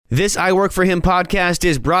This I Work For Him podcast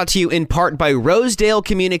is brought to you in part by Rosedale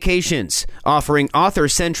Communications, offering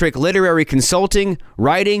author-centric literary consulting,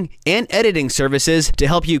 writing, and editing services to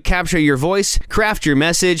help you capture your voice, craft your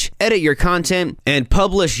message, edit your content, and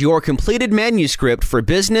publish your completed manuscript for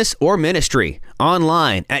business or ministry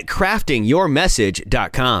online at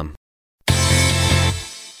craftingyourmessage.com.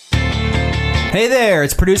 Hey there,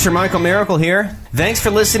 it's producer Michael Miracle here. Thanks for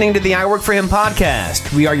listening to the I Work For Him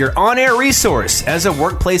podcast. We are your on-air resource as a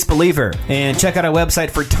workplace believer. And check out our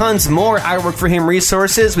website for tons more I Work For Him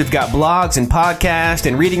resources. We've got blogs and podcasts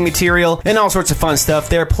and reading material and all sorts of fun stuff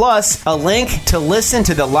there. Plus, a link to listen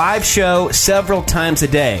to the live show several times a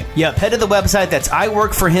day. Yep, head to the website. That's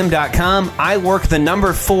iworkforhim.com.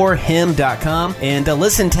 iwork4him.com. And the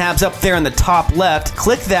listen tab's up there on the top left.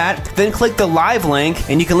 Click that, then click the live link,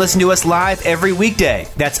 and you can listen to us live every weekday.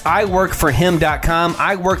 That's iworkforhim.com.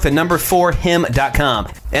 iwork4him.com.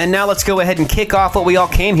 And now let's go ahead and kick off what we all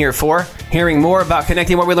came here for, hearing more about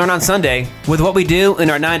connecting what we learn on Sunday with what we do in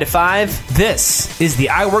our 9 to 5. This is the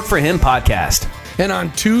I Work For Him podcast. And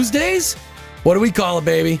on Tuesdays, what do we call it,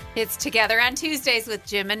 baby? It's Together on Tuesdays with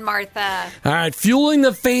Jim and Martha. All right, fueling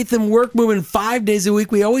the faith and work movement 5 days a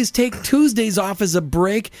week. We always take Tuesdays off as a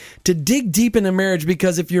break to dig deep into marriage,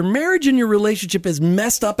 because if your marriage and your relationship is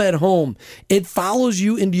messed up at home, it follows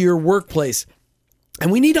you into your workplace. And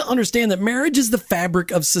we need to understand that marriage is the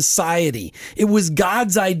fabric of society. It was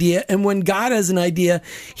God's idea, and when God has an idea,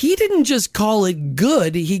 He didn't just call it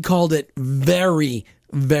good, He called it very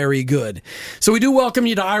good. So we do welcome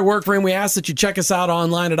you to I Work For Him. We ask that you check us out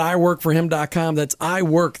online at iworkforhim.com. That's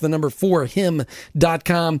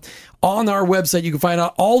iwork4him.com. On our website, you can find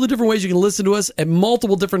out all the different ways you can listen to us at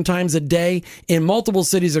multiple different times a day in multiple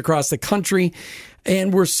cities across the country.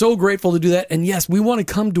 And we're so grateful to do that. And yes, we want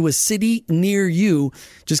to come to a city near you.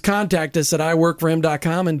 Just contact us at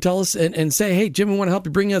iworkforhim.com and tell us and say, hey, Jim, we want to help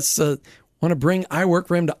you bring us want to bring I Work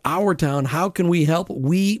For Him to our town. How can we help?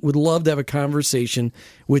 We would love to have a conversation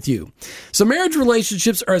with you. So marriage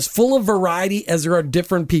relationships are as full of variety as there are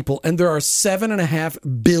different people, and there are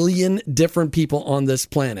 7.5 billion different people on this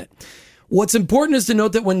planet. What's important is to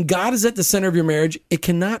note that when God is at the center of your marriage, it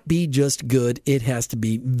cannot be just good. It has to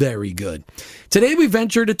be very good. Today we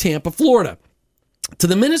venture to Tampa, Florida, to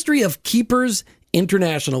the Ministry of Keepers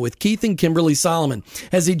International with Keith and Kimberly Solomon,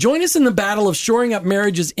 as they join us in the battle of shoring up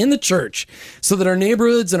marriages in the church so that our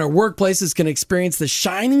neighborhoods and our workplaces can experience the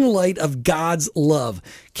shining light of God's love.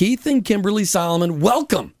 Keith and Kimberly Solomon,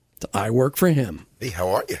 welcome to I Work For Him. Hey, how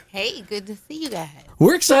are you? Hey, good to see you guys.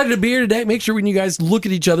 We're excited to be here today. Make sure when you guys look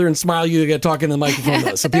at each other and smile, you got to talk into the microphone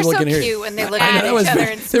though, so people can hear you. They're so cute when they look at each other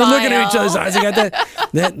and smile. They were looking at each other's eyes. They got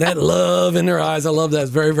that love in their eyes. I love that.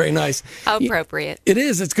 It's very, very nice. How appropriate. It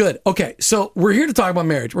is. It's good. Okay, so we're here to talk about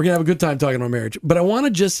marriage. We're going to have a good time talking about marriage. But let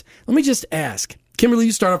me just ask. Kimberly,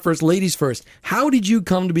 you start off first. Ladies first. How did you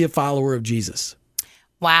come to be a follower of Jesus?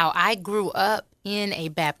 Wow, I grew up in a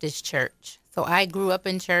Baptist church. So I grew up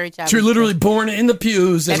in church. So you're literally born in the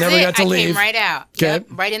pews and never got to leave. I came right out. Okay. Yep,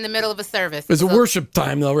 right in the middle of a service. It was a worship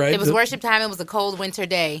time, though, right? It was worship time. It was a cold winter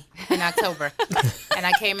day in October. And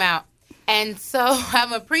I came out. And so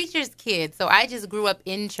I'm a preacher's kid. So I just grew up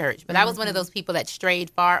in church. But I was one of those people that strayed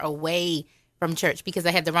far away from church because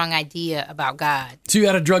I had the wrong idea about God. So you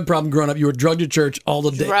had a drug problem growing up. You were drugged to church all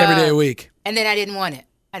the day, every day a week. And then I didn't want it.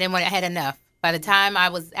 I had enough. By the time I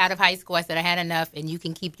was out of high school, I said I had enough, and you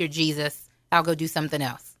can keep your Jesus. I'll go do something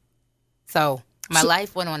else. So my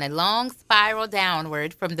life went on a long spiral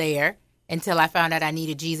downward from there until I found out I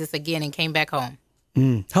needed Jesus again and came back home.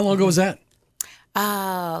 How long ago was that?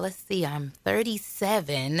 Let's see. I'm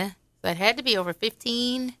 37. So it had to be over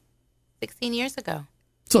 16 years ago.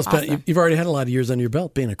 So awesome. You've already had a lot of years under your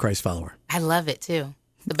belt being a Christ follower. I love it, too.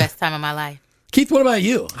 It's the best time of my life. Keith, what about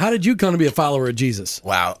you? How did you come to be a follower of Jesus?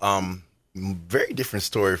 Wow. Very different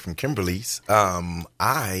story from Kimberly's.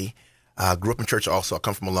 I grew up in church also. I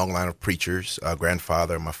come from a long line of preachers,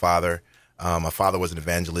 grandfather, my father. My father was an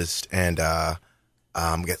evangelist, and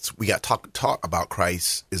we got taught about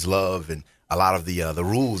Christ, His love, and a lot of the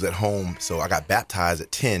rules at home. So I got baptized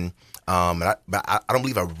at 10. But I don't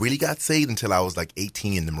believe I really got saved until I was like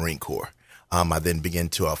 18 in the Marine Corps. I then began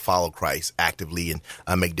to follow Christ actively and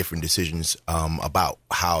make different decisions about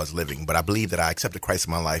how I was living. But I believe that I accepted Christ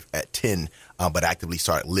in my life at 10, but actively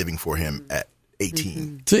started living for Him at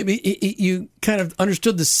 18. So you kind of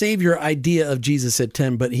understood the Savior idea of Jesus at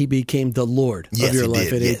 10, but He became the Lord of your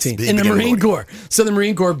life at 18. In the Marine Corps. So the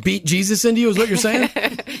Marine Corps beat Jesus into you, is what you're saying?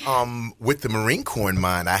 With the Marine Corps in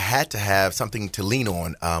mind, I had to have something to lean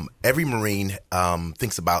on. Every Marine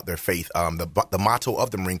thinks about their faith. The motto of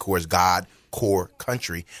the Marine Corps is God, Core,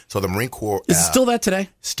 Country. So the Marine Corps... Is it still that today?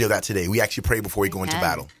 Still that today. We actually pray before we go into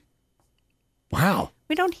battle. Wow.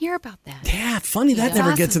 We don't hear about that. Yeah, funny. That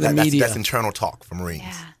never gets in the That's media. That's internal talk from Marines.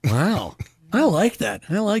 Yeah. Wow. I like that.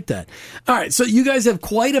 I like that. All right. So you guys have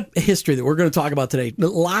quite a history that we're going to talk about today.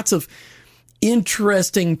 Lots of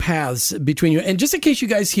interesting paths between you. And just in case you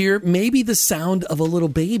guys hear maybe the sound of a little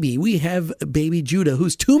baby, we have baby Judah,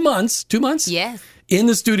 who's 2 months. 2 months? Yes. In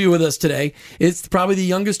the studio with us today. It's probably the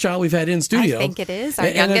youngest child we've had in studio. I think it is. Our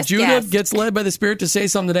And if youngest Judah guest. gets led by the Spirit to say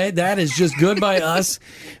something today, that is just good by us.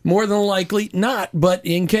 More than likely not, but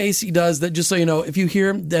in case he does, that just so you know, if you hear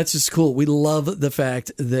him, that's just cool. We love the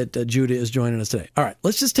fact that Judah is joining us today. All right,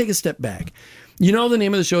 let's just take a step back. You know the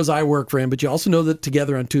name of the show is I Work for Him, but you also know that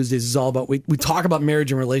Together on Tuesdays is all about, we talk about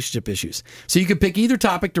marriage and relationship issues. So you could pick either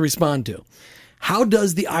topic to respond to. How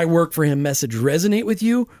does the I Work for Him message resonate with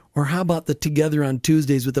you? Or how about the Together on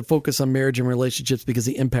Tuesdays with the focus on marriage and relationships because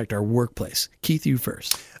they impact our workplace? Keith, you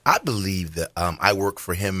first. I believe that I Work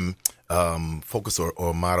for Him focus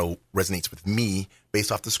or motto resonates with me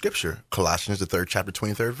based off the scripture, Colossians, the 3rd chapter,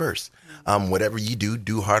 23rd verse. Whatever ye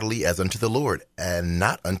do heartily as unto the Lord and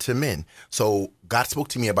not unto men. So God spoke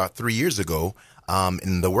to me about 3 years ago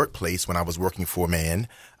in the workplace when I was working for a man.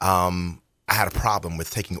 I had a problem with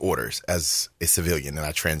taking orders as a civilian, and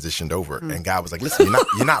I transitioned over. And God was like, listen,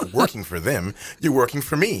 you're not working for them. You're working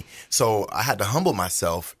for me. So I had to humble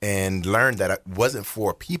myself and learn that it wasn't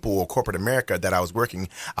for people or corporate America that I was working.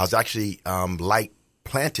 I was actually light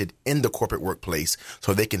planted in the corporate workplace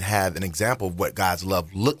so they can have an example of what God's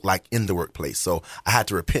love looked like in the workplace. So I had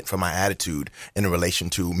to repent for my attitude in relation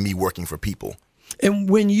to me working for people. And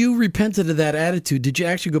when you repented of that attitude, did you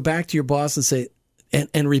actually go back to your boss and say,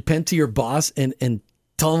 and repent to your boss and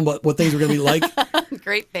tell him what things were going to be like?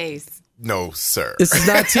 Great face. No, sir. This is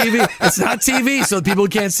not TV. It's not TV, so people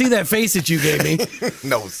can't see that face that you gave me.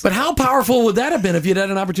 No, sir. But how powerful would that have been if you'd had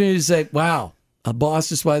an opportunity to say, wow, boss,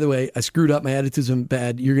 just by the way, I screwed up. My attitude's been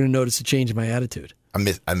bad. You're going to notice a change in my attitude. I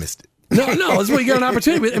missed it. No, that's what you got an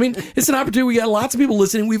opportunity. I mean, it's an opportunity. We got lots of people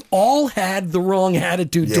listening. We've all had the wrong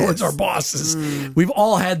attitude towards our bosses. We've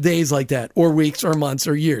all had days like that, or weeks, or months,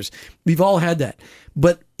 or years. We've all had that.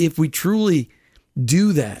 But if we truly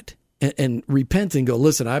do that and repent and go,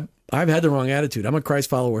 listen, I've had the wrong attitude. I'm a Christ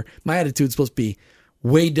follower. My attitude's supposed to be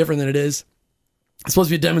way different than it is. It's supposed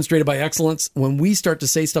to be demonstrated by excellence. When we start to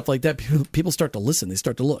say stuff like that, people start to listen. They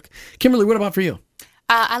start to look. Kimberly, what about for you?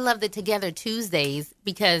 I love the Together Tuesdays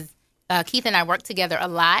because Keith and I work together a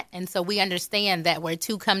lot, and so we understand that where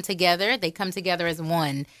two come together, they come together as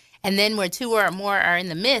one. And then where two or more are in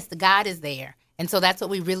the midst, God is there. And so that's what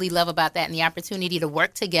we really love about that and the opportunity to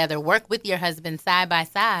work together, work with your husband side by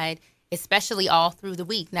side, especially all through the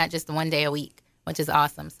week, not just one day a week, which is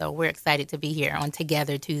awesome. So we're excited to be here on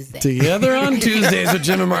Together Tuesday. Together on Tuesdays with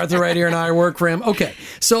Jim and Martha right here, and I Work for Him. Okay,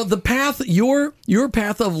 so the path, your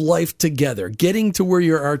path of life together, getting to where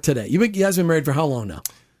you are today. You guys have been married for how long now?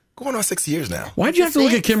 Going on 6 years now. Why'd you have to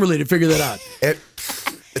look at Kimberly to figure that out?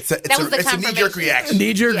 It's a knee-jerk reaction.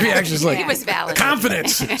 Knee-jerk reaction is like, He was valid.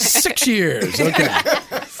 confidence, 6 years. Okay.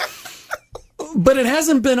 But it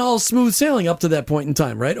hasn't been all smooth sailing up to that point in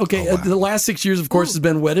time, right? Okay, the last 6 years, of course, has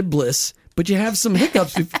been wedded bliss, but you have some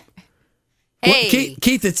hiccups. Hey.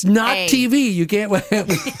 Keith, it's not TV. You can't.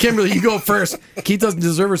 Kimberly, you go first. Keith doesn't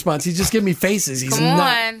deserve a response. He's just giving me faces. He's Come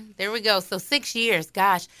not. on. There we go. So 6 years.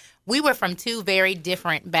 Gosh, we were from two very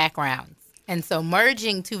different backgrounds. And so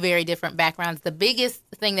merging two very different backgrounds, the biggest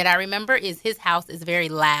thing that I remember is his house is very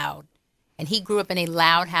loud. And he grew up in a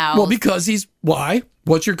loud house. Well, because why?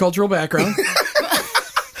 What's your cultural background?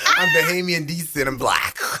 I'm Bahamian descent and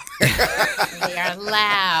black. They are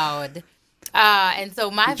loud. And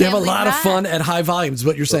so my You have a family's lot of not. fun at high volumes,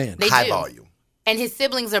 what you're saying. They High do. volume. And his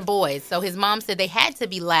siblings are boys. So his mom said they had to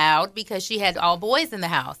be loud because she had all boys in the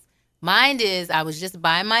house. Mine is I was just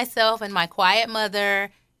by myself and my quiet mother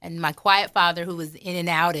and my quiet father who was in and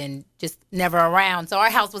out and just never around. So our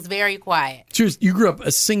house was very quiet. Seriously, you grew up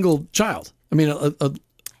a single child. I mean,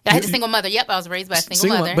 I had a single mother. Yep, I was raised by a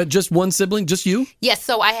single mother. But just one sibling, just you? Yes,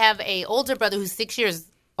 so I have a older brother who's 6 years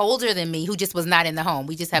older than me who just was not in the home.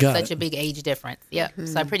 We just have Got such it. a big age difference. Yep.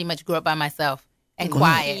 So I pretty much grew up by myself and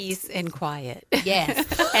quiet. Peace and quiet. Yes.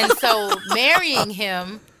 And so marrying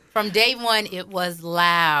him from day one, it was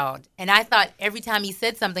loud. And I thought every time he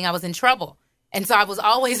said something, I was in trouble. And so I was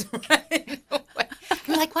always running away.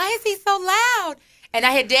 I'm like, why is he so loud? And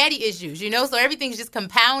I had daddy issues, so everything's just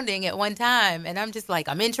compounding at one time. And I'm just like,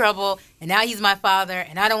 I'm in trouble. And now he's my father.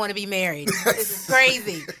 And I don't want to be married. This is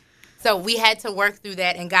crazy. So we had to work through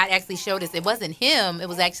that. And God actually showed us it wasn't him. It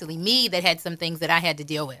was actually me that had some things that I had to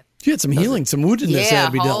deal with. You had some healing, some woundedness that had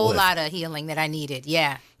to be a dealt whole with. lot of healing that I needed.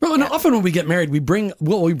 Yeah, Well, and often when we get married, we bring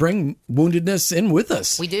woundedness in with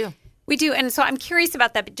us. we do. We do. And so I'm curious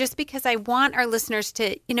about that, but just because I want our listeners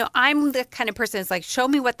to, I'm the kind of person that's like, show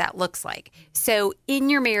me what that looks like. So in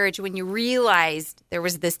your marriage, when you realized there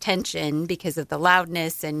was this tension because of the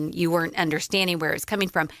loudness and you weren't understanding where it's coming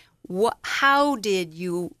from, how did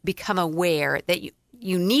you become aware that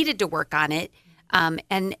you needed to work on it?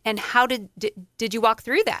 And how did you walk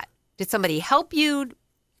through that? Did somebody help you?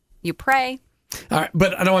 You pray? All right,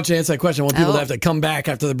 but I don't want you to answer that question. I want people to have to come back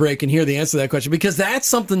after the break and hear the answer to that question, because that's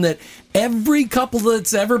something that every couple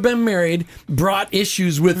that's ever been married brought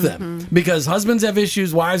issues with them. Because husbands have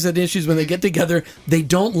issues, wives have issues. When they get together, they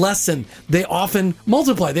don't lessen. They often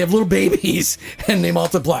multiply. They have little babies and they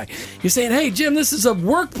multiply. You're saying, hey, Jim, this is a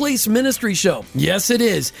workplace ministry show. Yes, it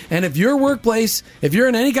is. And if you're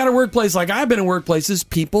in any kind of workplace like I've been in workplaces,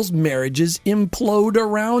 people's marriages implode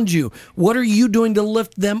around you. What are you doing to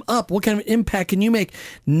lift them up? What kind of impact can you make?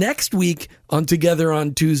 Next week on Together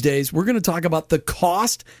on Tuesdays, we're going to talk about the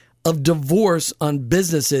cost of divorce on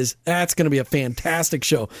businesses. That's going to be a fantastic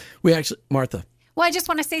show. Martha. Well, I just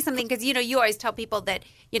want to say something because, you always tell people that,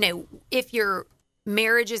 if your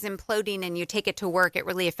marriage is imploding and you take it to work, it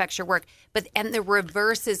really affects your work. And the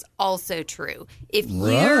reverse is also true. If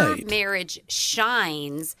your marriage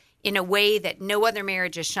shines in a way that no other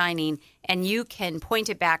marriage is shining, and you can point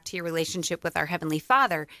it back to your relationship with our Heavenly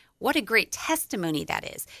Father, what a great testimony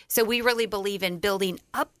that is. So we really believe in building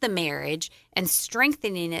up the marriage and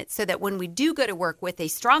strengthening it so that when we do go to work with a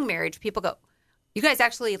strong marriage, people go, you guys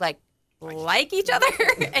actually like each other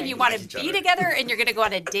and you want to be together and you're going to go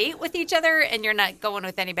on a date with each other and you're not going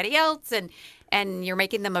with anybody else and you're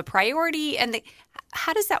making them a priority. And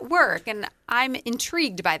how does that work? And I'm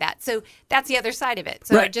intrigued by that. So that's the other side of it.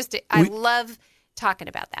 So I love talking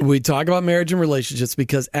about that. We talk about marriage and relationships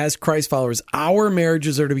because as Christ followers, our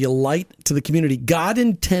marriages are to be a light to the community. God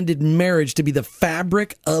intended marriage to be the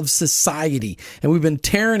fabric of society. And we've been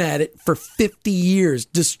tearing at it for 50 years,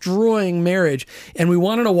 destroying marriage. And we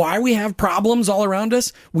want to know why we have problems all around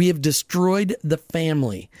us. We have destroyed the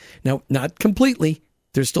family. Now, not completely.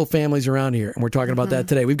 There's still families around here, and we're talking about that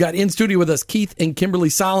today. We've got in studio with us Keith and Kimberly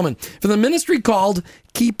Solomon from the ministry called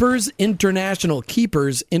Keepers International.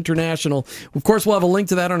 Keepers International. Of course, we'll have a link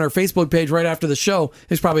to that on our Facebook page right after the show.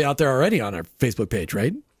 It's probably out there already on our Facebook page,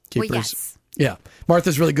 right? Keepers. Well, yes. Yeah.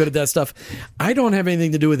 Martha's really good at that stuff. I don't have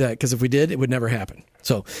anything to do with that because if we did, it would never happen.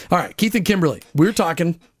 So, all right, Keith and Kimberly, we're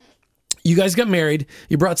talking. You guys got married.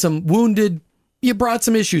 You brought some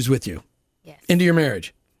issues with you into your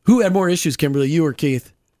marriage. Who had more issues, Kimberly, you or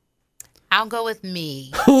Keith? I'll go with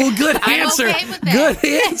me. Oh, good answer. I'm okay with that.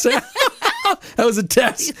 Good answer. That was a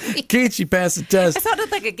test. Keith, she passed the test. It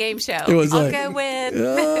sounded like a game show. It was I'll go with.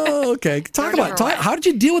 Oh, okay. How did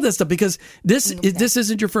you deal with this stuff? Because this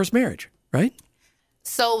isn't your first marriage, right?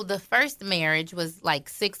 So the first marriage was like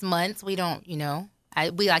 6 months. We don't,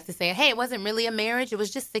 we like to say, hey, it wasn't really a marriage. It was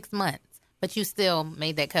just 6 months. But you still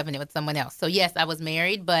made that covenant with someone else. So, yes, I was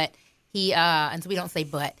married, but he, and so we don't say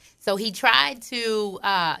but. So he tried to,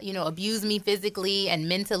 abuse me physically and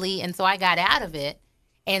mentally. And so I got out of it.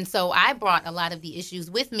 And so I brought a lot of the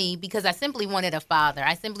issues with me because I simply wanted a father.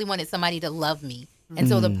 I simply wanted somebody to love me. And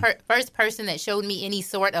so the first person that showed me any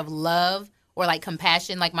sort of love or like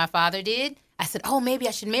compassion like my father did, I said, oh, maybe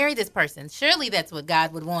I should marry this person. Surely that's what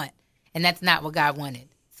God would want. And that's not what God wanted.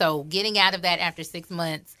 So getting out of that after 6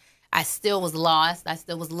 months, I still was lost. I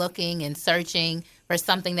still was looking and searching for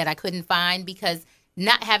something that I couldn't find because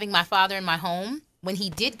not having my father in my home, when he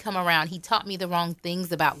did come around, he taught me the wrong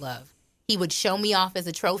things about love. He would show me off as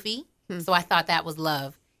a trophy, so I thought that was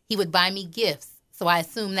love. He would buy me gifts, so I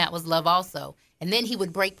assumed that was love also. And then he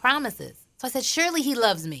would break promises. So I said, surely he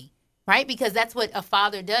loves me, right? Because that's what a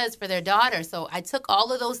father does for their daughter. So I took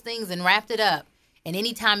all of those things and wrapped it up. And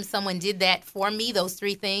anytime someone did that for me, those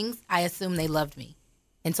three things, I assumed they loved me.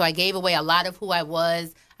 And so I gave away a lot of who I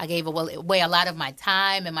was. I gave away a lot of my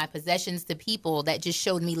time and my possessions to people that just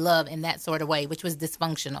showed me love in that sort of way, which was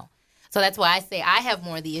dysfunctional. So that's why I say I have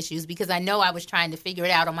more of the issues because I know I was trying to figure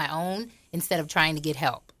it out on my own instead of trying to get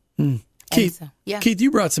help. Keith, so, yeah. Keith,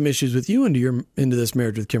 you brought some issues with you into this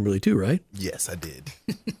marriage with Kimberly too, right? Yes, I did.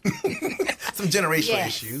 Some generational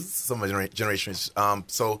issues. Some generational issues.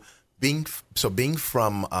 So being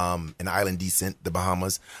from an island descent, the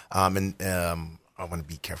Bahamas, and I want to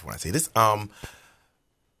be careful when I say this.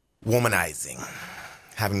 Womanizing,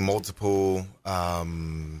 having multiple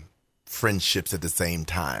friendships at the same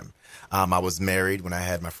time. I was married when I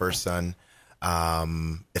had my first son. A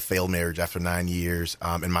failed marriage after 9 years.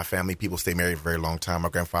 In my family, people stay married for a very long time. My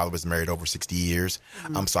grandfather was married over 60 years.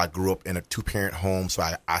 So I grew up in a two-parent home. So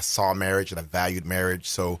I saw marriage and I valued marriage.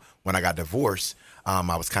 So when I got divorced,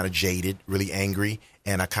 I was kind of jaded, really angry.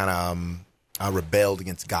 And I kind of rebelled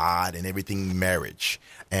against God and everything marriage,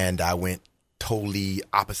 and I went totally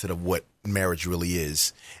opposite of what marriage really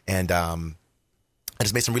is, and I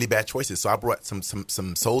just made some really bad choices. So I brought some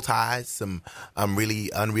soul ties, some really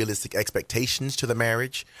unrealistic expectations to the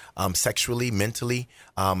marriage, sexually, mentally.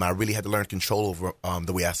 I really had to learn control over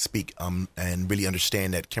the way I speak, and really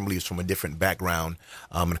understand that Kimberly is from a different background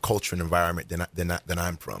and culture and environment than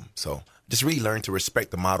I'm from. So just really learned to respect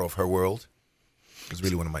the model of her world. It was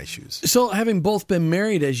really one of my issues. So having both been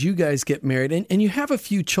married as you guys get married, and you have a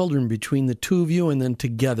few children between the two of you and then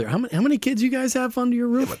together. How many kids you guys have under your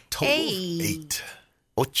roof? A total of 8.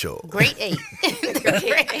 Ocho. Great 8.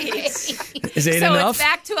 Great 8. Is 8 so enough? it's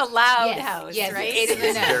back to a loud house, yes, right? 8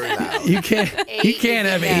 is enough. Very loud. You can't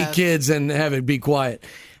have 8 kids and have it be quiet.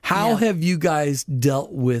 How have you guys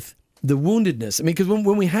dealt with the woundedness? I mean, because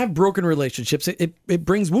when we have broken relationships, it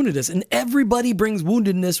brings woundedness, and everybody brings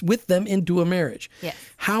woundedness with them into a marriage. Yes.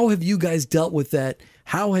 How have you guys dealt with that?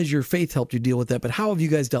 How has your faith helped you deal with that? But how have you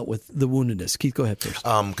guys dealt with the woundedness? Keith, go ahead first.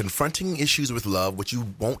 Confronting issues with love. What you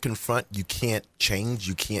won't confront, you can't change,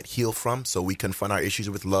 you can't heal from. So we confront our issues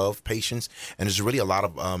with love, patience, and there's really a lot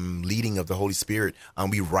of leading of the Holy Spirit.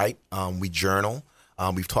 We write, we journal.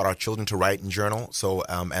 We've taught our children to write and journal. So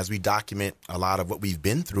as we document a lot of what we've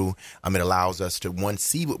been through, it allows us to, one,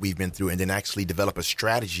 see what we've been through, and then actually develop a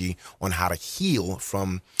strategy on how to heal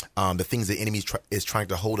from the things the enemy is trying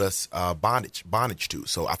to hold us bondage to.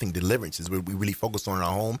 So I think deliverance is what we really focus on in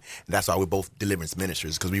our home. And that's why we're both deliverance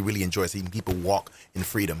ministers, because we really enjoy seeing people walk in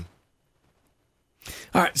freedom.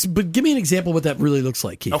 All right, but give me an example of what that really looks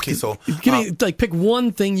like, Keith. Okay, so give me pick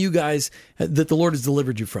one thing you guys that the Lord has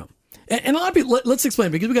delivered you from. And a lot of people, let's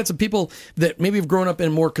explain, because we got some people that maybe have grown up in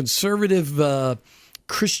a more conservative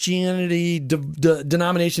Christianity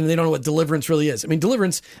denomination, and they don't know what deliverance really is. I mean,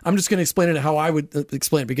 deliverance, I'm just going to explain it how I would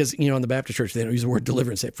explain it, because, in the Baptist church, they don't use the word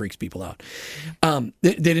deliverance. That freaks people out.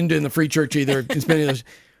 They didn't do it in the free church either.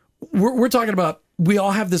 We're talking about, we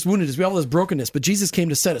all have this woundedness, we all have this brokenness, but Jesus came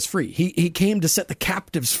to set us free. He came to set the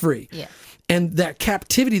captives free. Yeah. And that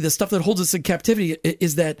captivity, the stuff that holds us in captivity,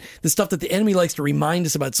 is that the stuff that the enemy likes to remind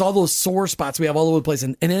us about. It's all those sore spots we have all over the place.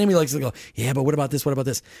 And the enemy likes to go, yeah, but what about this? What about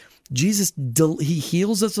this? Jesus, he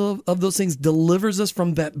heals us of those things, delivers us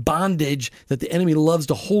from that bondage that the enemy loves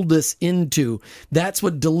to hold us into. That's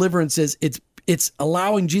what deliverance is. It's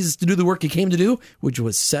allowing Jesus to do the work he came to do, which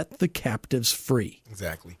was set the captives free.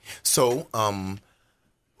 Exactly. So,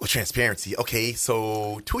 transparency. Okay,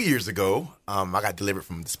 so 2 years ago, I got delivered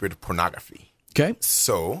from the spirit of pornography. Okay.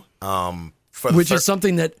 So, which is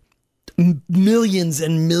something that millions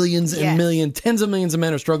and millions and millions, tens of millions of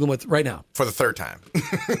men are struggling with right now. For the third time.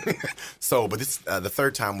 So, but this the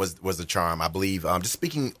third time was the charm, I believe. Just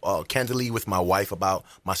speaking candidly with my wife about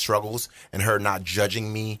my struggles and her not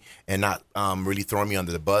judging me and not really throwing me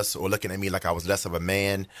under the bus or looking at me like I was less of a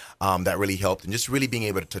man, that really helped. And just really being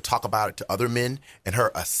able to talk about it to other men and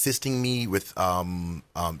her assisting me with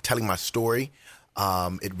telling my story.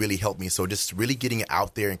 It really helped me. So just really getting it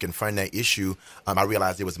out there and confronting that issue, I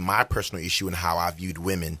realized it was my personal issue and how I viewed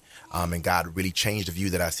women. And God really changed the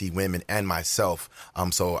view that I see women and myself.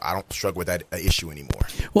 So I don't struggle with that issue anymore.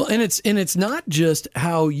 Well, and it's not just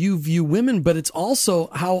how you view women, but it's also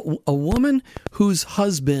how a woman whose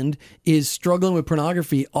husband is struggling with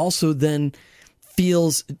pornography also then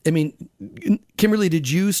feels. I mean, Kimberly, did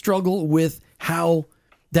you struggle with how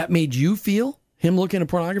that made you feel? Him looking at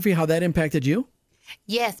pornography, how that impacted you?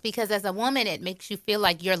 Yes, because as a woman, it makes you feel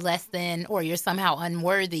like you're less than or you're somehow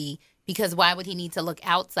unworthy, because why would he need to look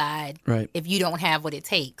outside if you don't have what it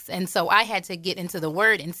takes? And so I had to get into the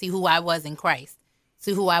Word and see who I was in Christ,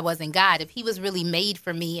 see who I was in God. If he was really made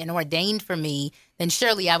for me and ordained for me, then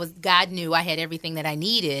surely God knew I had everything that I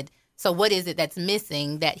needed. So what is it that's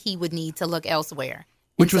missing that he would need to look elsewhere?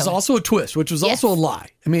 Which was also a twist, which was also a lie.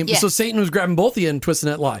 I mean, so Satan was grabbing both of you and twisting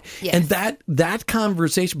that lie. Yes. And that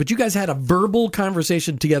conversation, but you guys had a verbal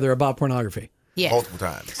conversation together about pornography. Yeah. Multiple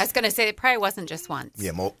times. I was going to say it probably wasn't just once.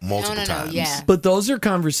 Yeah, multiple times. Yeah. But those are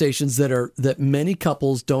conversations that many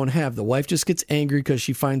couples don't have. The wife just gets angry because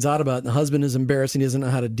she finds out about it, and the husband is embarrassed and he doesn't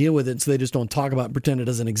know how to deal with it, so they just don't talk about it and pretend it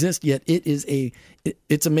doesn't exist. Yet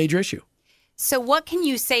it's a major issue. So what can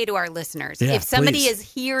you say to our listeners? Yeah, if somebody please.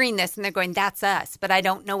 is hearing this and they're going, that's us, but I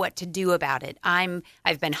don't know what to do about it.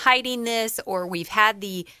 I've been hiding this, or we've had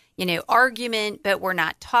the, argument, but we're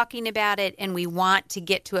not talking about it, and we want to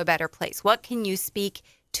get to a better place. What can you speak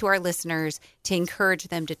to our listeners to encourage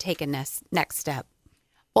them to take a next step?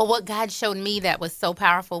 Well, what God showed me that was so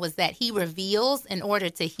powerful was that he reveals in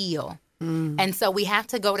order to heal. And so we have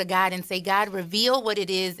to go to God and say, God, reveal what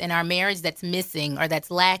it is in our marriage that's missing or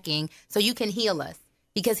that's lacking so you can heal us.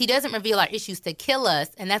 because he doesn't reveal our issues to kill us,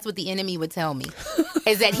 and that's what the enemy would tell me,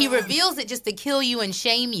 is that he reveals it just to kill you and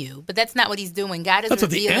shame you, but that's not what he's doing. God is That's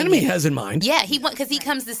what the revealing enemy it. has in mind. Yeah, because he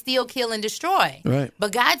comes to steal, kill, and destroy. Right.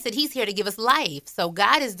 But God said he's here to give us life. So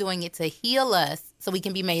God is doing it to heal us so we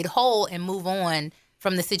can be made whole and move on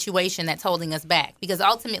from the situation that's holding us back. Because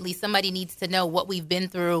ultimately, somebody needs to know what we've been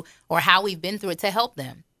through or how we've been through it to help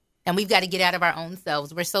them. And we've got to get out of our own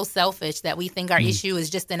selves. We're so selfish that we think our issue is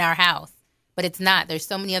just in our house. But it's not. There's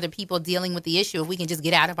so many other people dealing with the issue. If we can just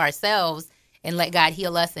get out of ourselves and let God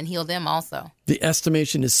heal us and heal them also. The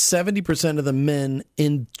estimation is 70% of the men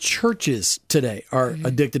in churches today are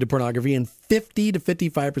addicted to pornography, and 50 to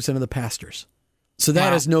 55% of the pastors. So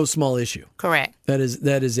that is no small issue. Correct. That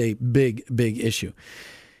is a big, big issue.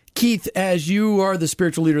 Keith, as you are the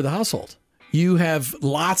spiritual leader of the household, you have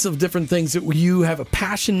lots of different things that you have a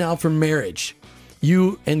passion now for marriage.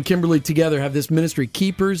 You and Kimberly together have this ministry,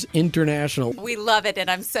 Keepers International. We love it,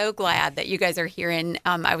 and I'm so glad that you guys are here. And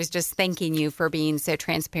I was just thanking you for being so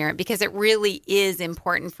transparent, because it really is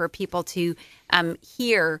important for people to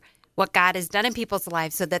hear what God has done in people's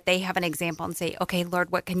lives so that they have an example and say, okay, Lord,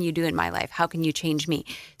 what can you do in my life? How can you change me?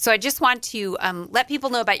 So I just want to let people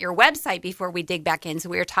know about your website before we dig back in. So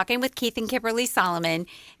we were talking with Keith and Kimberly Solomon,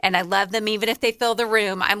 and I love them even if they fill the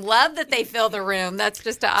room. I love that they fill the room. That's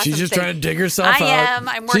just an awesome She's just thing. trying to dig herself out. I am.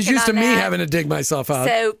 I'm working She's used on to me that. having to dig myself out.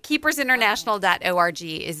 So keepersinternational.org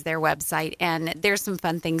is their website, and there's some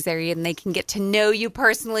fun things there, and they can get to know you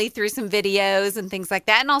personally through some videos and things like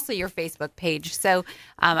that, and also your Facebook page. So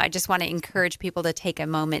I just want to encourage people to take a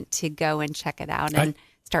moment to go and check it out and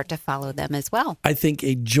start to follow them as well. I think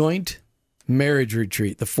a joint marriage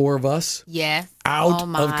retreat, the four of us, Yes. out Oh, of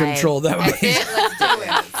my. control. That would That's be it. Let's do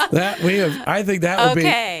it. that we have. I think that would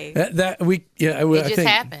Okay. be that we. Yeah, It I just think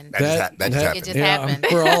happened. That just happened. It just yeah, happened.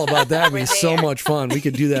 we're all about that. It'd be We're so there. much fun. We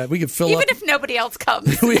could do that. We could fill Even up. if nobody else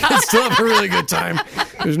comes. We could still have a really good time.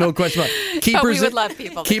 There's no question about it. Keepers. would love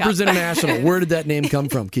people to Keepers come. International. Where did that name come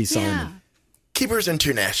from, Keith Solomon? Keepers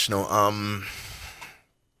International.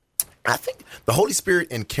 I think the Holy Spirit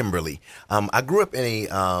in Kimberly. I grew up in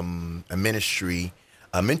a ministry,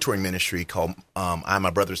 a mentoring ministry called I'm My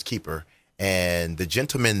Brother's Keeper. And the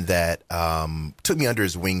gentleman that took me under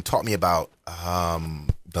his wing taught me about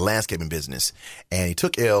the landscaping business. And he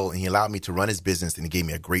took ill and he allowed me to run his business, and he gave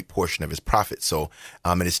me a great portion of his profit. So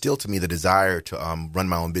it instilled to me the desire to run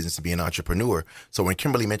my own business and be an entrepreneur. So when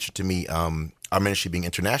Kimberly mentioned to me our ministry being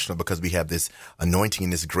international, because we have this anointing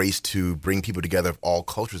and this grace to bring people together of all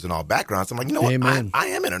cultures and all backgrounds, I'm like, you know what? Amen. I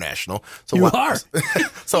am international. So You why, are.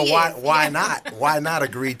 So why not? Why not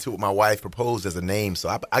agree to what my wife proposed as a name?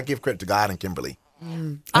 So I give credit to God and Kimberly.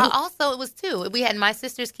 Also, it was two. We had My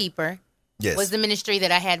Sister's Keeper. Yes. Was the ministry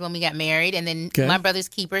that I had when we got married, and then Okay. My Brother's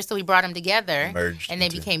Keeper. So we brought them together, Merged and they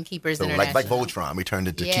into- became Keepers So International. like Voltron, we turned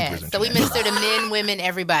it to Yeah. Keepers So we International. minister to men, women,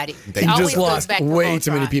 everybody. You It You always just goes lost back to way too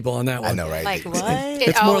many Voltron. people on that one. I know, right? Like what? It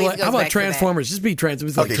It's more always like, goes how about back to that. Transformers? Just be Trans.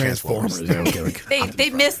 It's like Okay, Transformers. Transformers. Yeah, okay. They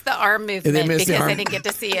missed the arm movement They missed the because arm. they didn't get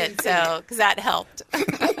to see it. So, because that helped. All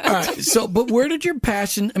right. So, but where did your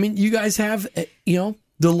passion? I mean, you guys have,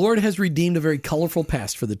 the Lord has redeemed a very colorful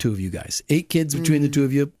past for the two of you guys. 8 kids between the two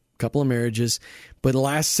of you, a couple of marriages. But the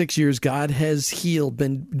last 6 years, God has healed,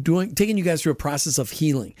 taking you guys through a process of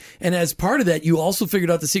healing. And as part of that, you also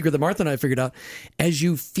figured out the secret that Martha and I figured out. As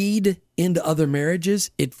you feed into other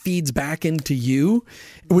marriages, it feeds back into you,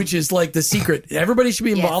 which is like the secret. Everybody should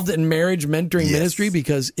be involved in marriage mentoring ministry,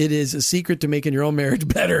 because it is a secret to making your own marriage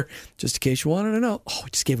better. Just in case you wanted to know. Oh,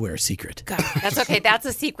 we just gave away our secret. God, that's okay. That's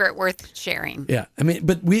a secret worth sharing. Yeah, I mean,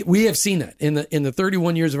 but we have seen that in the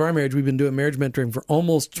 31 years of our marriage. We've been doing marriage mentoring for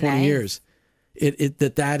almost 20 Nice. years.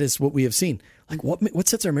 That is what we have seen. Like what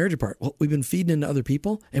sets our marriage apart? Well, we've been feeding into other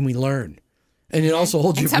people, and we learn, and it also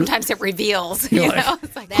holds And you. sometimes it reveals. You're You like, know,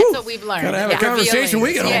 it's like That's what we've learned. Gotta have a conversation.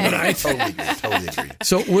 We get home Yeah. tonight. Totally agree.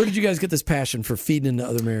 So, where did you guys get this passion for feeding into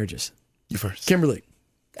other marriages? You first. Kimberly,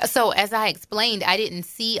 So as I explained, I didn't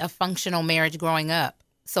see a functional marriage growing up.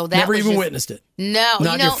 So that never was even just- witnessed it. No,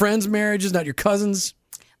 Not your friends' marriages, not your cousins.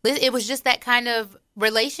 It was just that kind of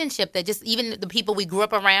relationship that just even the people we grew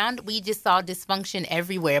up around, we just saw dysfunction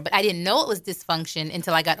everywhere. But I didn't know it was dysfunction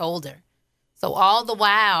until I got older. So all the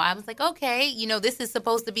while, I was like, okay, this is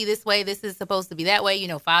supposed to be this way. This is supposed to be that way.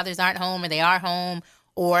 Fathers aren't home or they are home.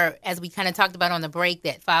 Or as we kind of talked about on the break,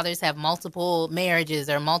 that fathers have multiple marriages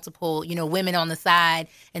or multiple, women on the side.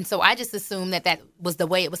 And so I just assumed that was the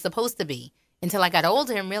way it was supposed to be. Until I got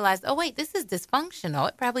older and realized, oh, wait, this is dysfunctional.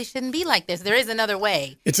 It probably shouldn't be like this. There is another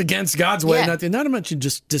way. It's against God's way, Yeah. not to mention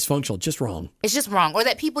just dysfunctional, just wrong. It's just wrong. Or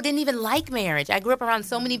that people didn't even like marriage. I grew up around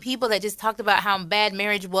so many people that just talked about how bad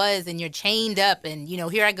marriage was and you're chained up and,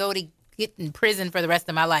 here I go to get in prison for the rest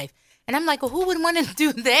of my life. And I'm like, well, who would want to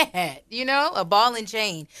do that? You know, a ball and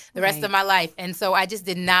chain the rest of my life. And so I just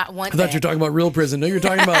did not want I thought you were talking about real prison. No, you're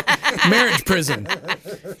talking about marriage prison.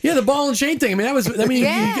 Yeah, the ball and chain thing.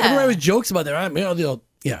 Everybody always jokes about that. I mean, the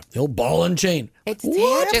old ball and chain. It's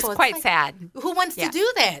terrible. Just quite sad. Who wants to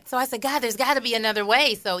do that? So I said, God, there's got to be another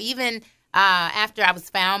way. So even after I was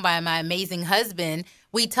found by my amazing husband,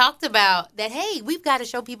 we talked about that, hey, we've got to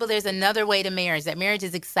show people there's another way to marriage, that marriage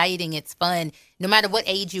is exciting, it's fun, no matter what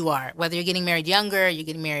age you are, whether you're getting married younger, you're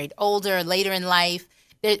getting married older, later in life,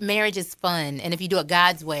 marriage is fun. And if you do it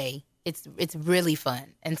God's way, it's really fun.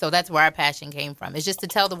 And so that's where our passion came from. It's just to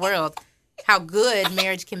tell the world how good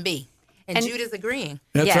marriage can be. And Judah's agreeing.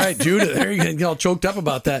 That's right, Judah. There you get all choked up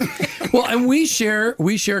about that. Well, and we share.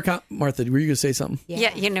 Martha, were you going to say something?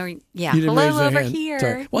 Yeah, You didn't Hello raise your over hand. here.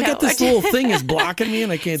 Sorry. Well, I got this little thing is blocking me,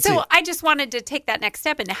 and I can't see. So it. I just wanted to take that next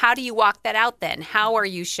step. And how do you walk that out then? How are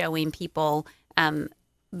you showing people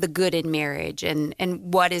the good in marriage, and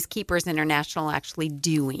what is Keepers International actually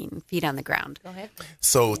doing? Feet on the ground. Go ahead.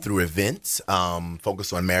 So through events,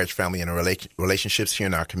 focused on marriage, family, and relationships here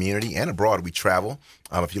in our community and abroad, we travel.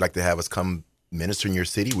 If you'd like to have us come minister in your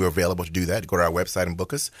city, we're available to do that. Go to our website and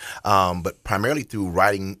book us. But primarily through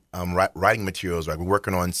writing materials. Right, we're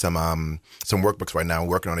working on some workbooks right now.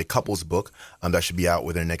 We're working on a couples book that should be out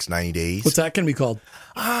within the next 90 days. What's that going to be called?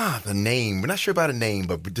 The name. We're not sure about a name,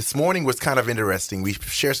 but this morning was kind of interesting. We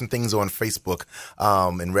shared some things on Facebook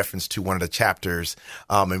in reference to one of the chapters,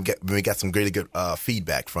 and we got some really good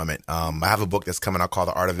feedback from it. I have a book that's coming out called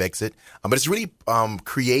The Art of Exit, but it's really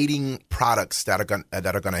creating products that are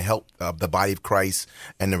going to help the body of Christ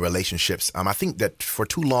and the relationships. I think that for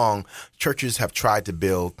too long, churches have tried to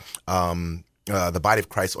build the body of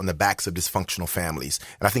Christ on the backs of dysfunctional families.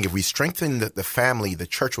 And I think if we strengthen the family, the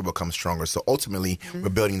church will become stronger. So ultimately, we're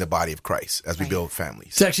building the body of Christ as we build families.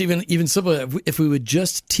 It's actually even simpler. If we would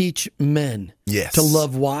just teach men to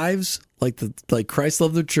love wives like Christ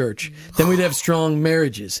loved the church, then we'd have strong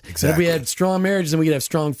marriages. Exactly. And if we had strong marriages, then we could have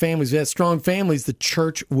strong families. If we had strong families, the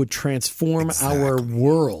church would transform our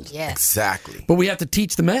world. Yes. Exactly. But we have to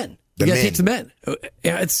teach the men. You got to teach the men.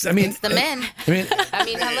 It's the men.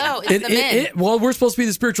 Hello, it's the men. Well, we're supposed to be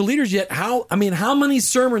the spiritual leaders yet. How many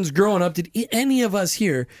sermons growing up did any of us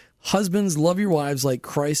hear? Husbands, love your wives like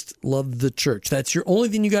Christ loved the church. That's your only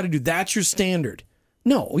thing you got to do. That's your standard.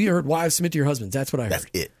 No, you heard wives submit to your husbands. That's what I heard. That's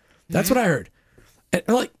it. That's what I heard.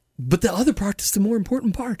 And but the other part is the more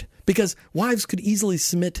important part, because wives could easily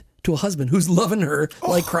submit to a husband who's loving her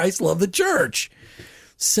like Christ loved the church.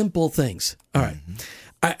 Simple things. All right.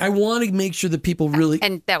 I want to make sure that people really...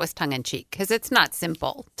 And that was tongue-in-cheek, because it's not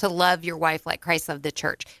simple to love your wife like Christ loved the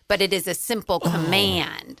church, but it is a simple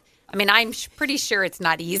command. I mean, I'm pretty sure it's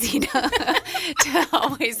not easy to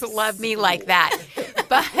always love me like that.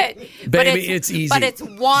 But it's easy. But it's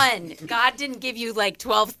one. God didn't give you like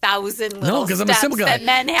 12,000 little because I'm a simple guy. That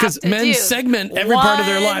men have to do. Because men segment every part of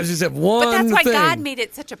their lives. They have one But that's why thing. God made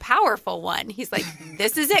it such a powerful one. He's like,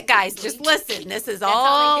 this is it, guys. Just listen. This is That's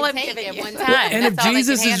all he I'm can take giving at you. one time. And if That's all they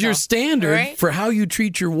Jesus can is your handle. standard Right? for how you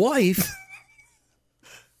treat your wife,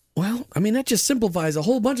 well, I mean, that just simplifies a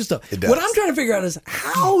whole bunch of stuff. It does. What I'm trying to figure out is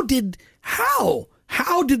how did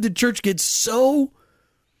the church get so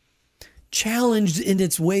challenged in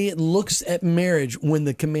its way it looks at marriage when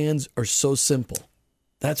the commands are so simple?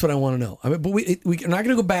 That's what I want to know. I mean, but we're not going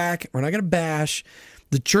to go back. We're not going to bash.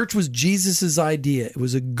 The church was Jesus's idea. It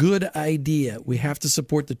was a good idea. We have to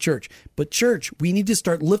support the church. But church, we need to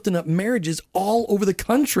start lifting up marriages all over the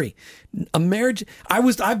country. A marriage,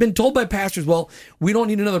 I've been told by pastors, well, we don't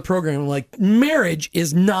need another program. I'm like, marriage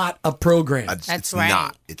is not a program. It's right.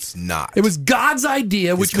 not. It's not. It was God's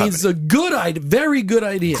idea, which means it's a good idea, very good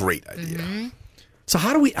idea. Great idea. So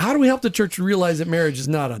how do we help the church realize that marriage is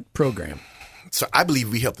not a program? So I believe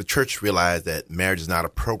we help the church realize that marriage is not a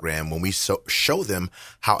program when we show them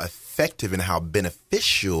how effective and how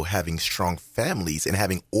beneficial having strong families and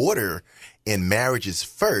having order in marriages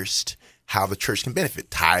first, how the church can benefit.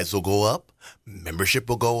 Tithes will go up, membership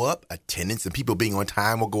will go up, attendance and people being on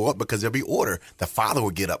time will go up because there'll be order. The father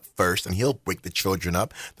will get up first and he'll wake the children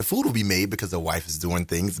up. The food will be made because the wife is doing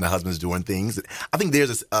things and the husband's doing things. I think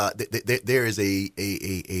there is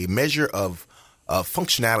a measure of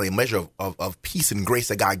functionality, a measure of peace and grace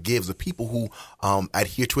that God gives of people who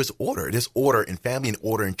adhere to his order. This order in family and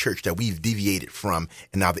order in church that we've deviated from,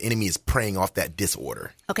 and now the enemy is preying off that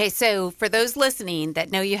disorder. Okay, so for those listening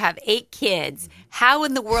that know you have 8 kids, how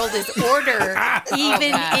in the world is order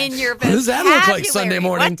even in your vocabulary? What does that look like Sunday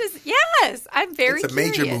morning? Yes, I'm very It's a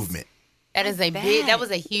major curious. movement. That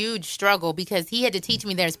was a huge struggle because he had to teach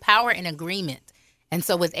me there's power in agreement. And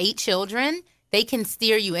so with 8 children, they can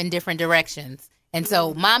steer you in different directions. And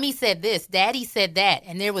so mommy said this, daddy said that,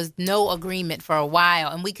 and there was no agreement for a while,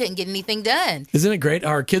 and we couldn't get anything done. Isn't it great?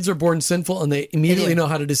 Our kids are born sinful, and they immediately know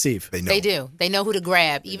how to deceive. They do. They know who to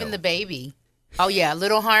grab, even the baby. Oh, yeah,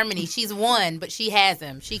 little Harmony, she's 1, but she has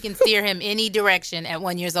him. She can steer him any direction at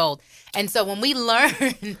 1 year old. And so when we learned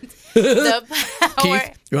the power...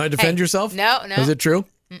 Keith, you want to defend yourself? No. Is it true?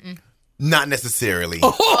 Not necessarily.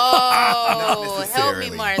 Oh, help me,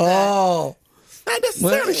 Martha. Oh. Not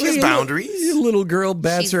necessarily. She has boundaries. Your little girl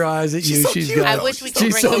bats her eyes at you. she's so She's cute. got. I wish we could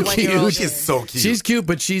she's bring so the 1-year-old in. She's so cute. She's cute,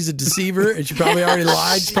 but she's a deceiver, and she probably already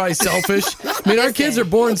lied. She's probably selfish. I mean, our kids are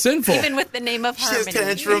born sinful. Even with the name of She has Harmony.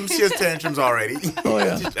 tantrums. She has tantrums already. Oh,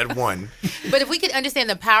 yeah. At 1. But if we could understand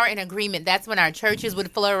the power and agreement, that's when our churches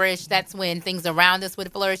would flourish. That's when things around us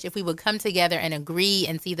would flourish. If we would come together and agree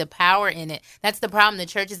and see the power in it. That's the problem. The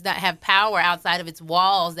church does not have power outside of its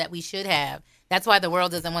walls that we should have. That's why the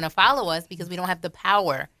world doesn't want to follow us, because we don't have the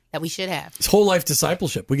power that we should have. It's whole life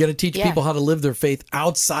discipleship. We got to teach Yeah. people how to live their faith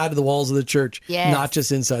outside of the walls of the church, Yes. not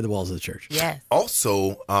just inside the walls of the church. Yes.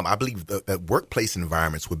 Also, I believe that workplace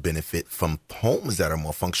environments would benefit from homes that are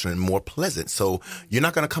more functional and more pleasant. So you're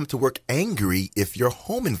not going to come to work angry if your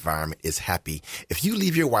home environment is happy. If you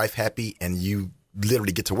leave your wife happy and you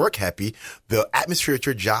literally get to work happy, the atmosphere at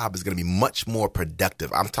your job is going to be much more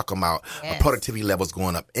productive. I'm talking about productivity levels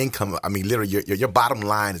going up, income. I mean, literally, your bottom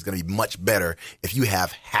line is going to be much better if you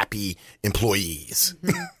have happy employees.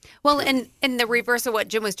 Well, and the reverse of what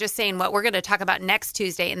Jim was just saying, what we're going to talk about next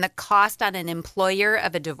Tuesday, and the cost on an employer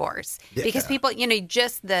of a divorce. Yeah. Because people,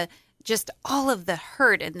 just all of the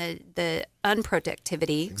hurt and the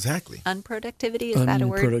unproductivity. Exactly. Unproductivity, is that a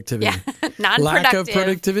word? Unproductivity. Yeah. Non-productive. Lack of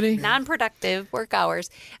productivity? Non-productive work hours.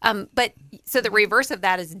 But so the reverse of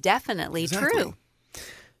that is definitely true.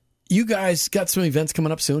 You guys got some events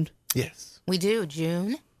coming up soon? Yes. We do,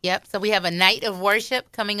 June. Yep. So we have a night of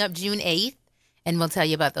worship coming up June 8th. And we'll tell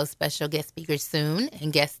you about those special guest speakers soon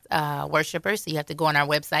and guest worshipers. So you have to go on our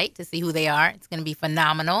website to see who they are. It's going to be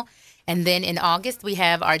phenomenal. And then in August, we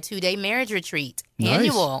have our 2-day marriage retreat,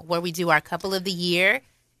 annual, where we do our couple of the year.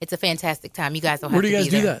 It's a fantastic time. You guys will have to be there. Where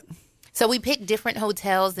do you guys do that? So we pick different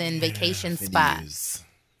hotels and vacation spots.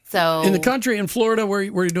 So In the country, in Florida, where are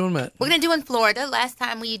you doing that? we're going to do in Florida. Last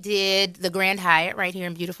time we did the Grand Hyatt right here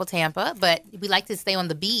in beautiful Tampa. But we like to stay on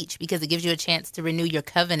the beach because it gives you a chance to renew your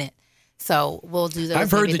covenant. So we'll do those.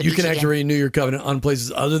 I've heard maybe at that the you can beach actually renew your covenant on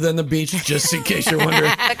places other than the beach, just in case you're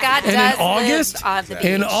wondering. But God And does in August, live on the beach.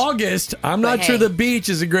 in August, I'm not But sure hey. the beach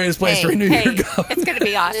is the greatest place to Hey, renew your covenant. It's going to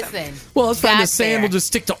be awesome. Listen, Well, it's fine. The got sand there. will just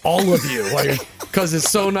stick to all of you because it's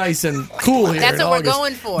so nice and cool here That's in what we're August.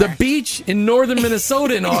 going for. The beach in northern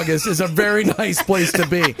Minnesota in August is a very nice place to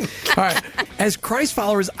be. All right. As Christ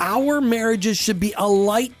followers, our marriages should be a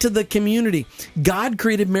light to the community. God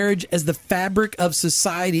created marriage as the fabric of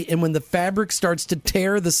society, and when the fabric starts to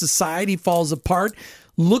tear, the society falls apart.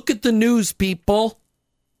 Look at the news, people.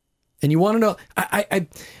 And you want to know,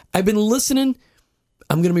 I've been listening.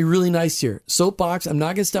 I'm going to be really nice here. Soapbox. I'm not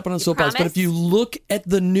going to step on a soapbox. But promise? if you look at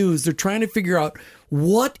the news, they're trying to figure out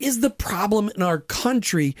what is the problem in our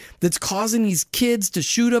country that's causing these kids to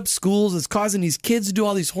shoot up schools, that's causing these kids to do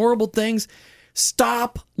all these horrible things.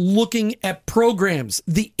 Stop looking at programs.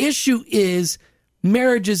 The issue is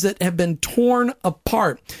marriages that have been torn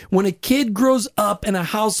apart. When a kid grows up in a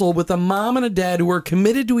household with a mom and a dad who are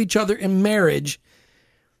committed to each other in marriage,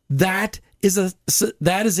 that is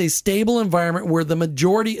a stable environment where the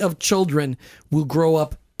majority of children will grow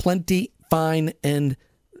up plenty, fine, and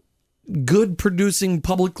good producing,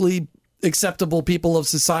 publicly acceptable people of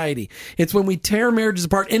society. It's when we tear marriages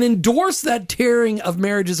apart and endorse that tearing of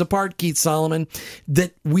marriages apart, Keith Solomon,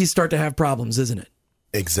 that we start to have problems, isn't it?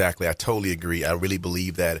 Exactly. I totally agree. I really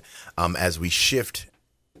believe that as we shift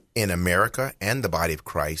in America and the body of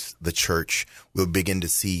Christ, the church will begin to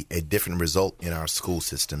see a different result in our school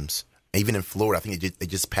systems. Even in Florida, I think they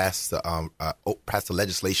just passed the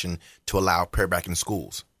legislation to allow prayer back in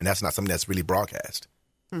schools. And that's not something that's really broadcast.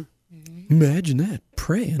 Imagine that,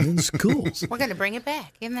 praying in schools. We're going to bring it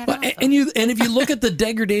back. Isn't that Well, awesome? and if you look at the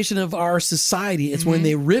degradation of our society, it's when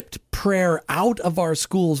they ripped prayer out of our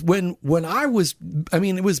schools. When I was,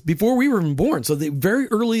 it was before we were even born, so very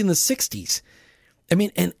early in the 60s.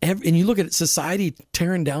 And you look at society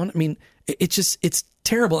tearing down. It's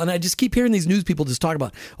terrible. And I just keep hearing these news people just talk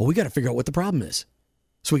about, we got to figure out what the problem is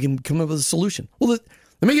so we can come up with a solution. Well,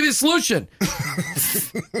 let me give you a solution.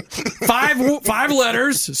 5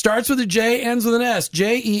 letters, starts with a J, ends with an S.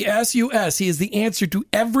 Jesus. He is the answer to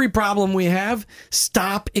every problem we have.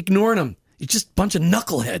 Stop ignoring him. It's just a bunch of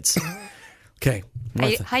knuckleheads. Okay.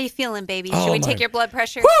 How you feeling, baby? Oh, Should we my- take your blood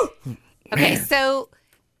pressure? Woo! Okay, Man. so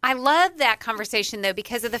I love that conversation, though,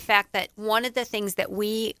 because of the fact that one of the things that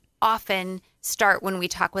we often start when we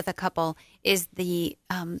talk with a couple is the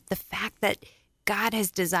fact that God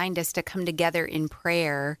has designed us to come together in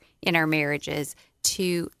prayer in our marriages.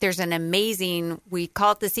 There's an amazing, we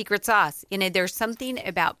call it the secret sauce. There's something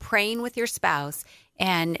about praying with your spouse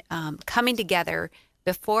and coming together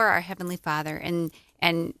before our Heavenly Father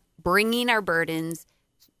and bringing our burdens,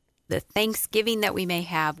 the thanksgiving that we may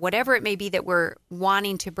have, whatever it may be that we're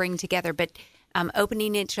wanting to bring together, but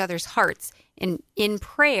opening each other's hearts in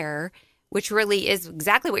prayer, which really is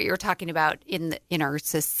exactly what you're talking about in our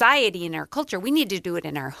society, in our culture. We need to do it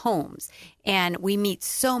in our homes. And we meet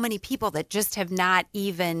so many people that just have not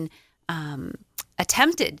even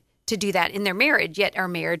attempted to do that in their marriage. Yet our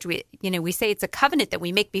marriage, we say it's a covenant that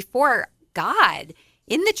we make before God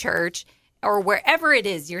in the church or wherever it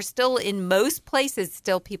is. You're still in most places.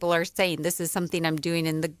 Still, people are saying this is something I'm doing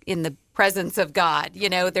in the presence of God.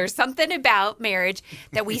 There's something about marriage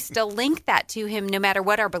that we still link that to Him, no matter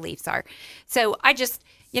what our beliefs are. So I just,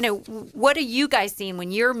 what are you guys seeing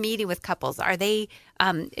when you're meeting with couples? Are they,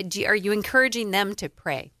 are you encouraging them to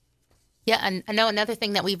pray? Yeah, and I know another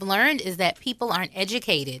thing that we've learned is that people aren't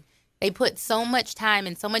educated. They put so much time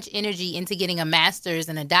and so much energy into getting a master's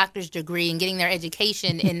and a doctor's degree and getting their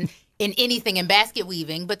education in anything, in basket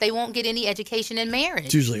weaving, but they won't get any education in marriage.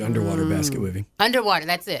 It's usually underwater basket weaving. Underwater,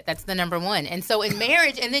 that's it. That's the number one. And so in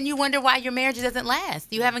marriage, and then you wonder why your marriage doesn't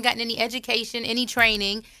last. You haven't gotten any education, any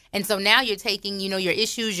training. And so now you're taking, your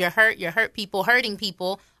issues, your hurt people, hurting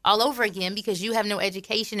people all over again because you have no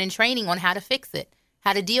education and training on how to fix it,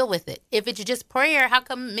 how to deal with it. If it's just prayer, how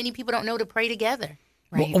come many people don't know to pray together?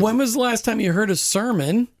 Right. Well, when was the last time you heard a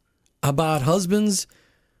sermon about husbands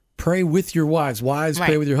pray with your wives,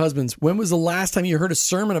 pray with your husbands? When was the last time you heard a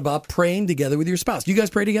sermon about praying together with your spouse? Do you guys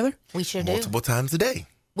pray together? We sure do. Multiple times a day.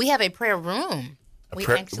 We have a prayer room.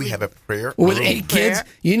 We have a prayer With room. 8 kids,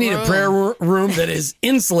 you need a prayer room that is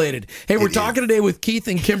insulated. Hey, we're talking today with Keith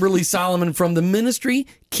and Kimberly Solomon from the ministry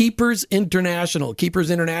Keepers International.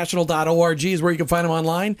 KeepersInternational.org is where you can find them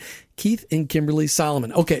online. Keith and Kimberly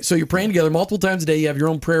Solomon. Okay, so you're praying together multiple times a day. You have your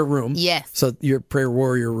own prayer room. Yes. So your prayer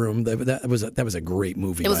warrior room. That was a great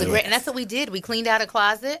movie. It was and that's what we did. We cleaned out a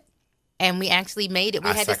closet. And we actually made it.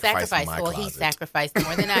 We had to sacrifice. Well, he sacrificed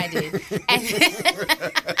more than I did.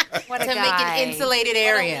 What a to guy. make an insulated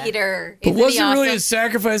area. What a leader. But was it really a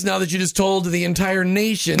sacrifice now that you just told the entire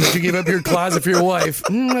nation that you gave up your closet for your wife?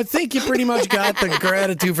 I think you pretty much got the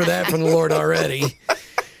gratitude for that from the Lord already.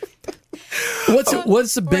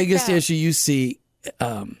 What's the biggest issue you see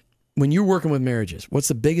when you're working with marriages? What's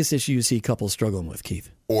the biggest issue you see couples struggling with,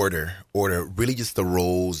 Keith? Order, really just the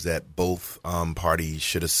roles that both parties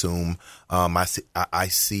should assume. I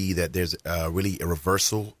see that there's really a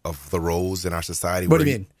reversal of the roles in our society. What do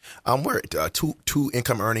you mean? We're two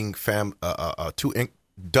income earning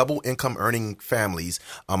double income earning families.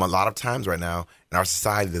 A lot of times right now in our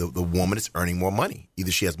society, the woman is earning more money.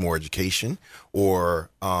 Either she has more education or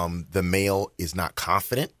the male is not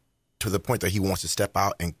confident to the point that he wants to step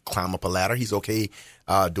out and climb up a ladder. He's okay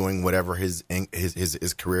doing whatever his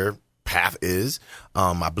career path is.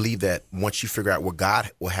 I believe that once you figure out what God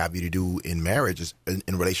will have you to do in marriage is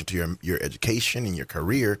in relation to your education and your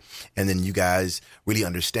career, and then you guys really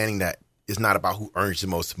understanding that it's not about who earns the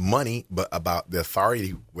most money, but about the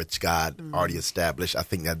authority which God already established. I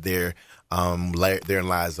think that therein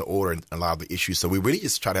lies the order and a lot of the issues. So we really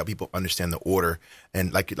just try to help people understand the order.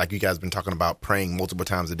 And like you guys have been talking about praying multiple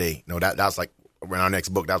times a day. That was like in our next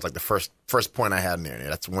book. That was like the first point I had in there.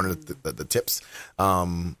 That's one of the tips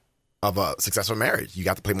of a successful marriage. You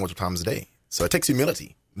got to pray multiple times a day. So it takes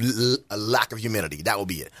humility, a lack of humility. That will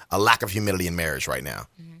be it. A lack of humility in marriage right now.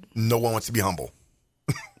 Mm-hmm. No one wants to be humble.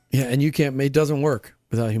 Yeah, and you can't. It doesn't work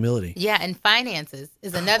without humility. Yeah, and finances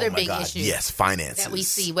is another big issue. Yes, finances. That we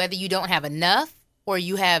see. Whether you don't have enough or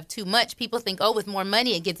you have too much, people think, with more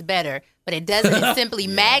money it gets better. But it doesn't. It simply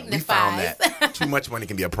magnifies. We found that. Too much money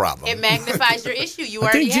can be a problem. It magnifies your issue.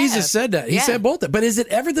 I think Jesus said that. He said both that. But is it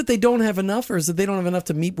ever that they don't have enough, or is it they don't have enough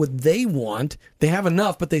to meet what they want? They have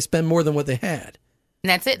enough, but they spend more than what they had. And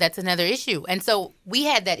that's it. That's another issue. And so we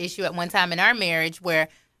had that issue at one time in our marriage where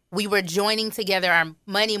we were joining together our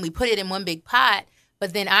money and we put it in one big pot.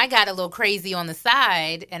 But then I got a little crazy on the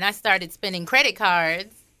side and I started spending credit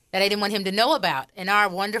cards that I didn't want him to know about. And our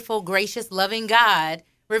wonderful, gracious, loving God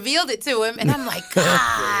revealed it to him. And I'm like,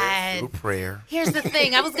 God, through prayer. Here's the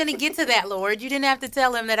thing. I was going to get to that, Lord. You didn't have to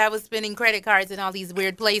tell him that I was spending credit cards in all these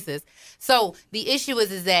weird places. So the issue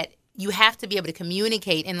is that you have to be able to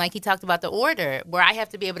communicate. And like he talked about the order, where I have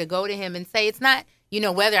to be able to go to him and say, it's not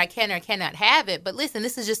whether I can or cannot have it. But listen,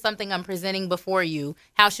 this is just something I'm presenting before you.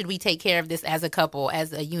 How should we take care of this as a couple,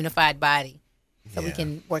 as a unified body, so we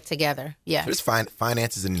can work together? Yeah. Just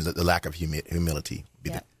finances and the lack of humility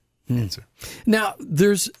be the answer. Now,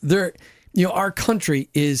 our country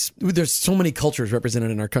there's so many cultures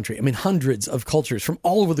represented in our country. I mean, hundreds of cultures from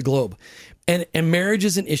all over the globe. And marriage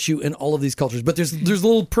is an issue in all of these cultures, but there's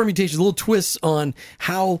little permutations, little twists on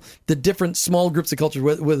how the different small groups of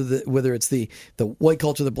cultures, whether it's the white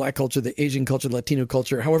culture, the black culture, the Asian culture, the Latino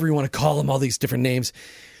culture, however you want to call them, all these different names,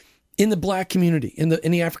 in the black community, in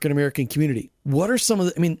the African American community. What are some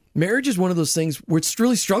of marriage is one of those things where it's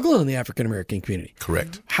really struggling in the African American community.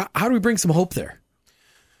 Correct. How do we bring some hope there?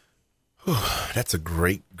 That's a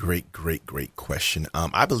great question.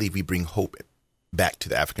 I believe we bring hope back to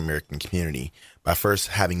the African American community by first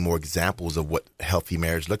having more examples of what healthy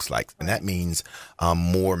marriage looks like. And that means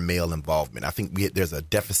more male involvement. I think there's a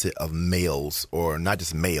deficit of males, or not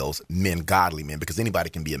just males, men, godly men, because anybody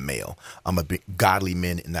can be a male. Godly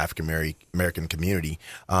men in the African American community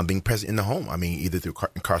being present in the home. I mean, either through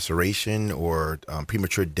incarceration or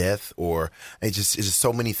premature death, or it's just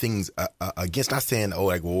so many things against, not saying,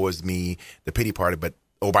 woe is me, the pity party, but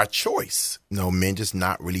by choice, men just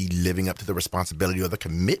not really living up to the responsibility or the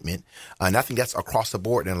commitment. And I think that's across the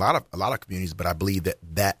board in a lot of communities. But I believe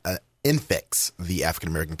that infects the African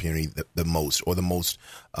American community the most, or the most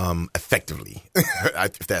effectively,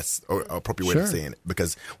 if that's an appropriate way of saying it,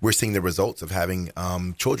 because we're seeing the results of having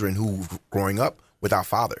children who growing up without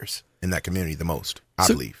fathers in that community the most, I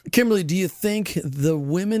believe. Kimberly, do you think the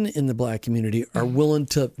women in the black community are willing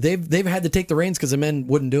to, they've had to take the reins because the men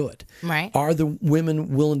wouldn't do it. Right. Are the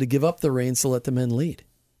women willing to give up the reins to let the men lead?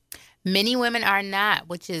 Many women are not,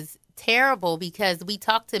 which is terrible, because we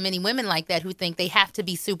talk to many women like that who think they have to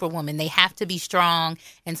be superwoman, they have to be strong,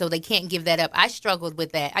 and so they can't give that up. I struggled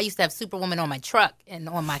with that. I used to have superwoman on my truck and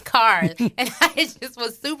on my car, and I just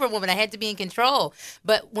was superwoman. I had to be in control.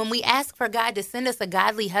 But when we ask for God to send us a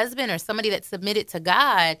godly husband or somebody that's submitted to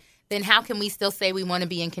God, then how can we still say we want to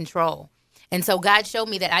be in control? And so God showed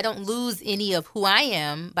me that I don't lose any of who I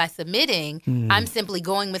am by submitting. I'm simply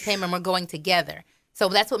going with him, and we're going together. So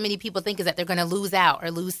that's what many people think, is that they're going to lose out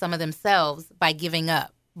or lose some of themselves by giving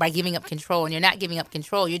up control. And you're not giving up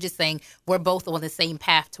control. You're just saying we're both on the same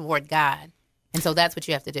path toward God. And so that's what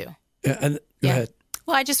you have to do. Yeah, and go ahead.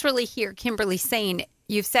 Well, I just really hear Kimberly saying,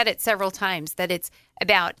 you've said it several times, that it's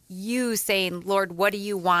about you saying, Lord, what do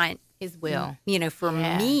you want? His will. For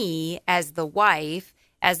me as the wife,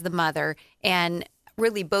 as the mother, and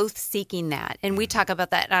really both seeking that. And we talk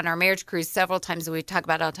about that on our marriage cruise several times. We talk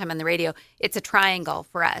about it all the time on the radio. It's a triangle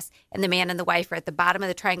for us. And the man and the wife are at the bottom of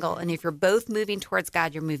the triangle. And if you're both moving towards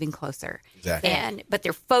God, you're moving closer. Exactly. But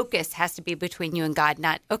their focus has to be between you and God,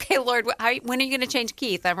 not, okay, Lord, when are you going to change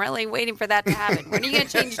Keith? I'm really waiting for that to happen. When are you going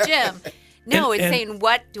to change Jim? No, it's saying,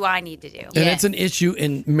 what do I need to do? And it's an issue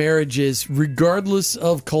in marriages, regardless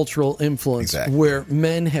of cultural influence, where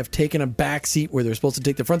men have taken a back seat where they're supposed to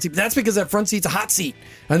take the front seat. That's because that front seat's a hot seat,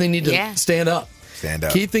 and they need to stand up.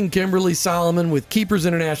 Keith and Kimberly Solomon with Keepers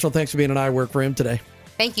International. Thanks for being on I Work for Him today.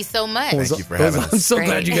 Thank you so much. Thank you for having us. I'm so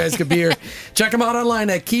glad you guys could be here. Check them out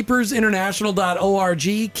online at keepersinternational.org,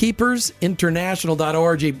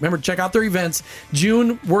 keepersinternational.org. Remember, check out their events,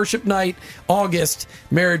 June Worship Night, August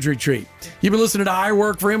Marriage Retreat. You've been listening to I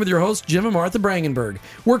Work for Him with your hosts, Jim and Martha Brangenberg.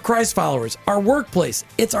 We're Christ followers. Our workplace,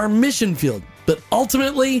 it's our mission field, but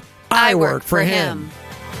ultimately, I work for Him.